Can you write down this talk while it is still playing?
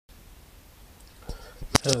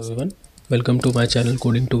Hello everyone, welcome to my channel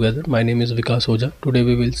Coding Together. My name is Vikas Oja. Today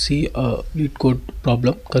we will see a Leetcode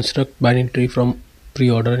problem, construct binary tree from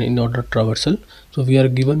preorder and inorder traversal. So we are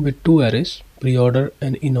given with two arrays, preorder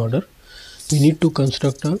and inorder. We need to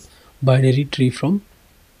construct a binary tree from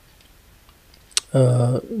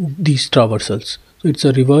these traversals. So it's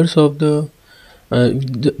a reverse of the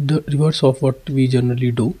reverse of what we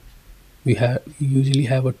generally do. We usually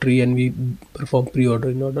have a tree and we perform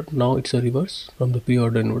preorder in order. Now it's a reverse. From the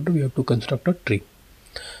preorder in order, we have to construct a tree.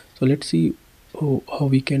 So let's see how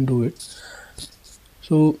we can do it.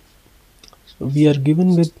 So we are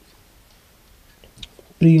given with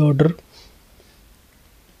preorder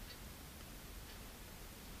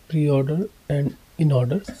and in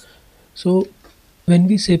order. So when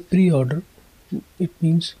we say preorder, it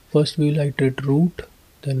means first we will iterate root,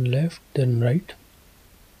 then left, then right.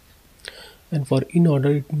 And for in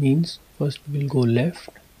order, it means first we will go left,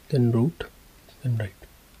 then root, then right.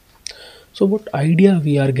 So what idea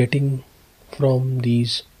we are getting from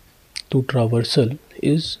these two traversal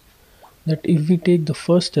is that if we take the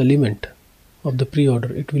first element of the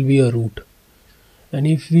preorder, it will be a root. And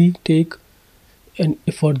if we take, and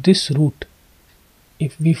for this root,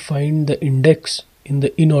 if we find the index in the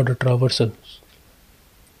inorder traversal,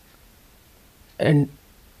 and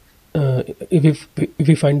if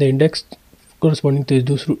we find the index corresponding to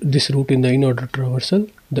this root in the inorder traversal,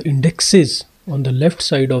 the indexes on the left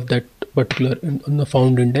side of that particular on the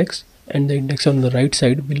found index and the index on the right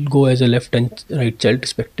side will go as a left and right child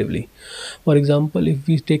respectively. For example, if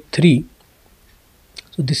we take 3,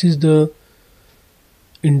 so this is the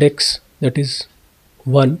index, that is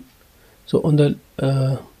 1. So on the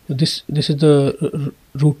this is the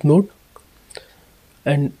root node,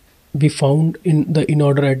 and we found in the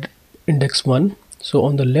inorder at index 1. So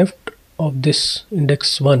on the left of this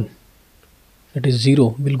index 1, that is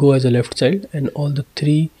 0, will go as a left child, and all the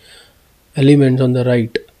 3 elements on the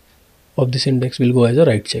right of this index will go as a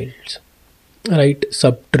right child, right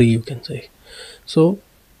subtree, you can say. So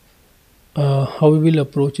how we will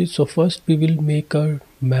approach it? So first we will make a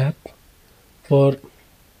map for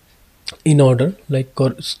in order, like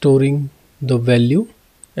storing the value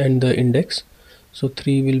and the index. So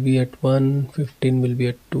 3 will be at 1, 15 will be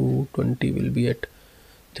at 2, 20 will be at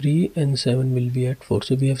 3, and 7 will be at 4.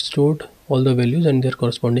 So we have stored all the values and their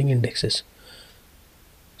corresponding indexes.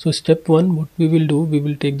 So step 1, what we will do, we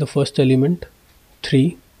will take the first element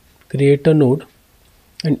 3, create a node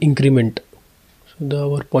and increment.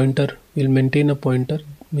 So our pointer will maintain a pointer,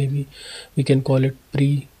 maybe we can call it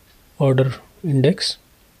pre-order index.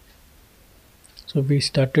 So we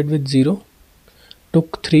started with 0,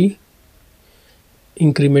 took 3,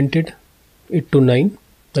 incremented it to 9.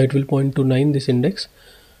 Now it will point to 9, this index.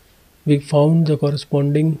 We found the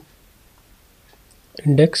corresponding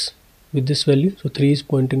index with this value, so 3 is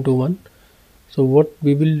pointing to 1. So what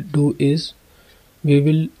we will do is we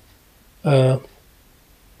will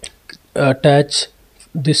attach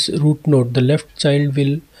this root node. The left child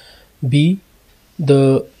will be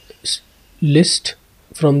the list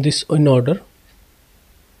from this in order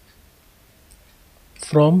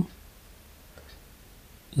from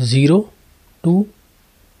 0 to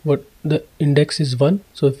what the index is 1.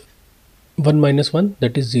 So 1 minus 1,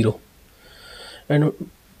 that is 0. And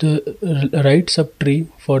the right subtree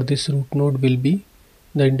for this root node will be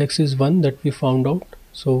the index is 1 that we found out.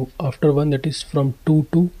 So after 1, that is from 2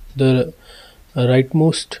 to the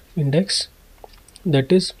rightmost index,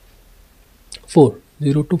 that is 4,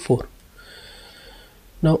 0 to 4.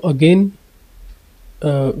 Now again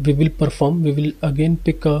we will again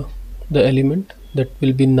pick the element that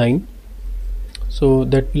will be 9. So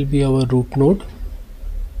that will be our root node.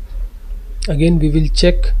 Again we will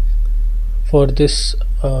check for this.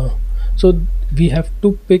 So we have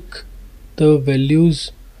to pick the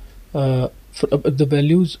values the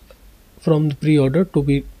values from the preorder to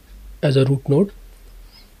be as a root node,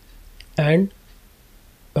 and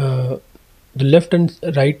the left and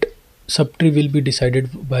right subtree will be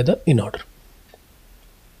decided by the inorder.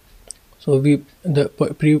 So the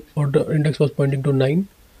pre-order index was pointing to 9,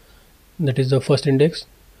 that is the first index.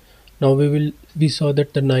 Now we saw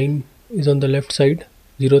that the 9 is on the left side,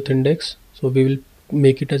 0th index, so we will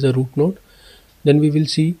make it as a root node. Then we will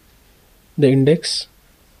see the index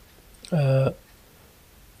for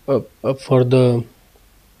the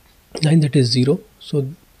 9, that is 0. So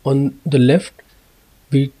on the left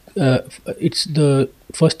it's the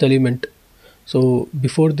first element. So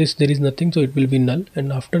before this there is nothing, so it will be null,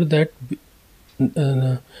 and after that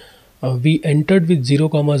we entered with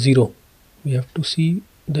 0, 0. We have to see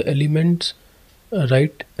the elements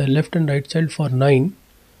left and right child for 9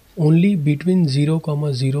 only between 0,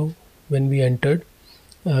 0 when we entered,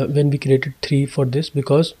 when we created 3 for this,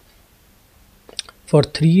 because for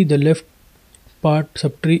 3 the left part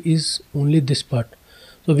subtree is only this part,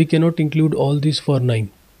 so we cannot include all these for 9.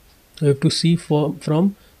 So we have to see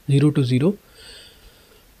from 0 to 0.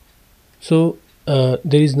 So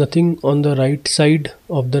there is nothing on the right side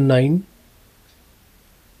of the 9,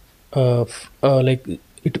 like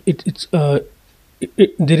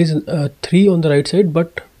there is 3 on the right side,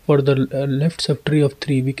 but for the left subtree of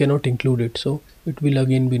 3 we cannot include it, so it will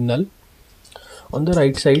again be null on the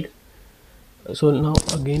right side. So now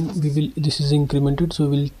again we will, this is incremented, so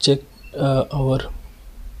we'll check our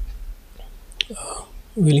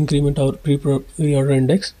we'll increment our pre-order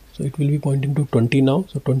index, so it will be pointing to 20 now,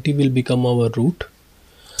 so 20 will become our root.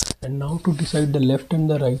 And now to decide the left and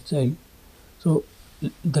the right side, so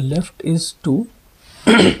the left is 2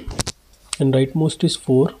 and rightmost is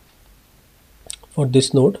 4 for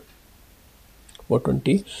this node for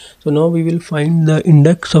 20. So now we will find the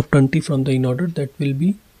index of 20 from the inorder, that will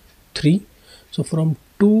be 3. So from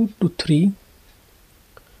 2 to 3,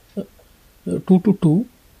 2 to 2,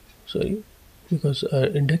 sorry, because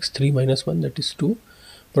index 3 minus 1, that is 2.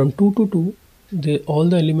 From 2 to 2, all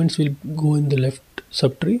the elements will go in the left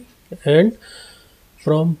subtree, and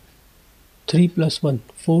from 3 plus 1,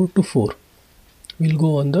 4 to 4 will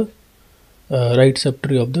go on the right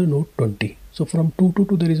subtree of the node 20. So from 2 to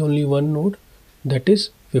 2 there is only one node, that is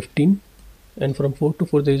 15, and from 4 to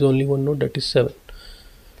 4 there is only one node, that is 7.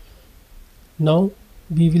 Now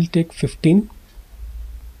we will take 15.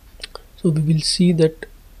 So we will see that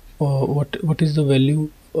what is the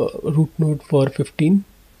value root node for 15,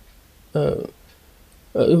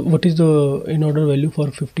 what is the in order value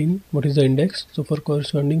for 15, what is the index. So for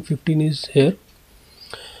corresponding 15 is here,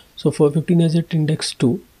 so for 15 has at index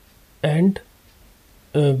 2, and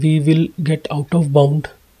we will get out of bound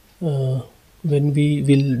when we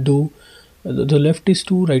will do the left is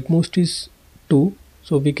 2, rightmost is 2,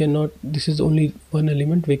 so we cannot, this is only one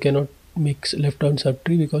element, we cannot make left hand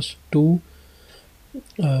subtree, because 2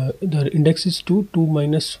 the index is 2, 2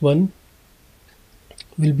 minus 1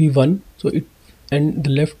 will be 1, so it, and the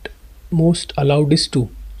left most allowed is 2,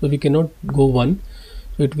 so we cannot go 1,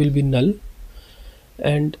 so it will be null.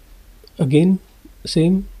 And again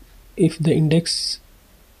same, if the index,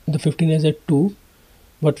 the 15 is at 2,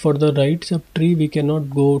 but for the right subtree we cannot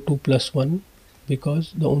go 2 plus 1,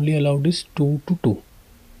 because the only allowed is 2 to 2.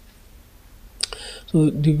 So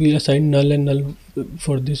we will assign null and null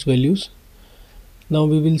for these values. Now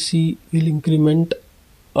we will see, we'll increment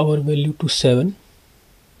our value to 7,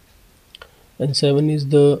 and 7 is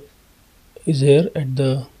here at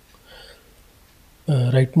the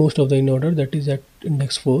rightmost of the inorder, that is at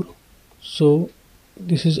index 4. So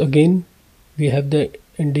this is again, we have the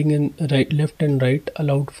ending in right, left and right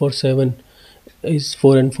allowed for 7 is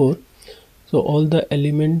 4 and 4. So all the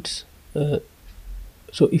elements,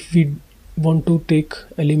 so if we want to take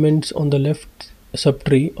elements on the left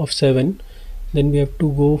subtree of 7, then we have to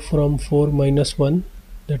go from 4 minus 1,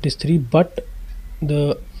 that is 3, but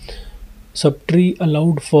the subtree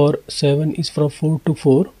allowed for 7 is from 4 to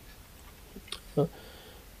 4,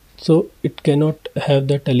 so it cannot have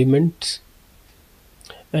that elements.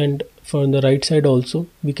 And for the right side also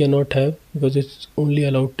we cannot have, because it's only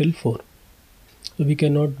allowed till 4, so we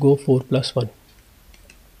cannot go 4 plus 1.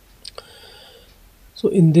 So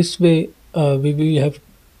in this way we will have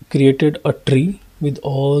created a tree with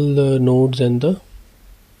all the nodes and the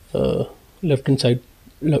left hand side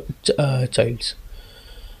childs.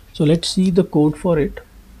 So let's see the code for it.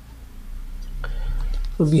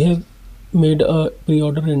 So we have made a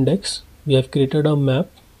pre-order index, we have created a map.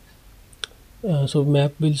 So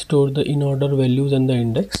map will store the in order values and the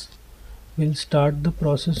index. We'll start the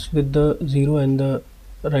process with the 0 and the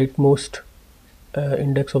rightmost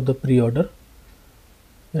index of the pre-order,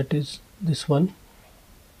 that is this one,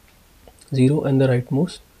 0 and the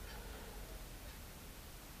rightmost.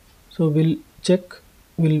 So we'll check,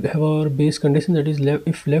 we'll have our base condition, that is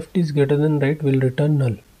if left is greater than right, will return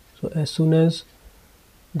null. So as soon as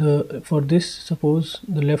for this, suppose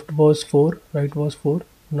the left was 4, right was 4,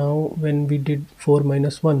 now when we did 4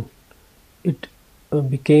 minus 1, it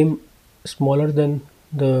became smaller than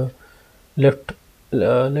the left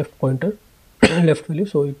pointer left value,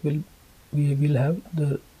 so it will, we will have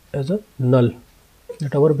the as a null,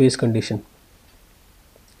 at our base condition.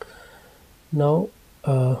 Now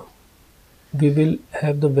we will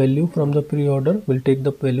have the value from the pre-order, we'll take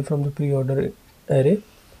the value from the pre-order array,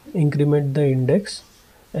 increment the index,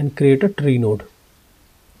 and create a tree node.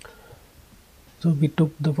 So we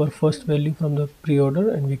took the first value from the pre-order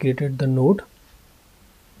and we created the node,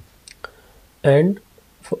 and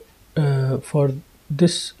for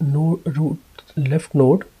this node root left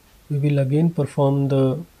node, we will again perform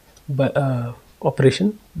the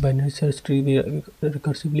operation binary search tree we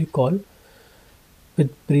recursively call with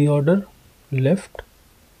preorder left,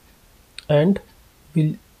 and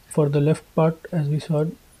we'll, for the left part, as we saw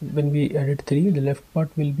when we added 3, the left part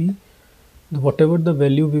will be whatever the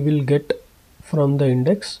value we will get from the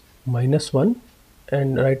index -1,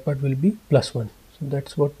 and right part will be +1. So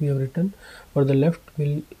that's what we have written. For the left,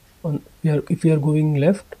 will on if we are going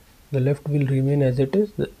left, the left will remain as it is,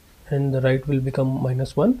 and the right will become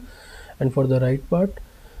 -1. And for the right part,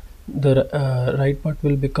 the right part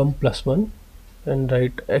will become +1, and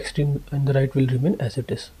the right will remain as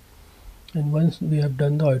it is. And once we have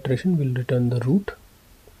done the iteration, we'll return the root,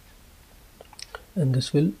 and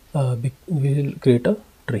this will we will create a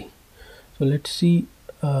tree. So let's see.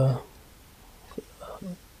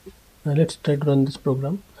 Let's try to run this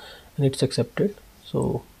program, and it's accepted.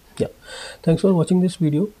 So yeah, thanks for watching this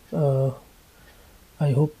video.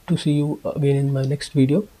 I hope to see you again in my next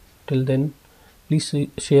video. Till then, please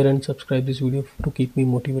share and subscribe this video to keep me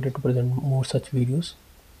motivated to present more such videos.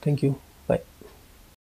 Thank you. Bye.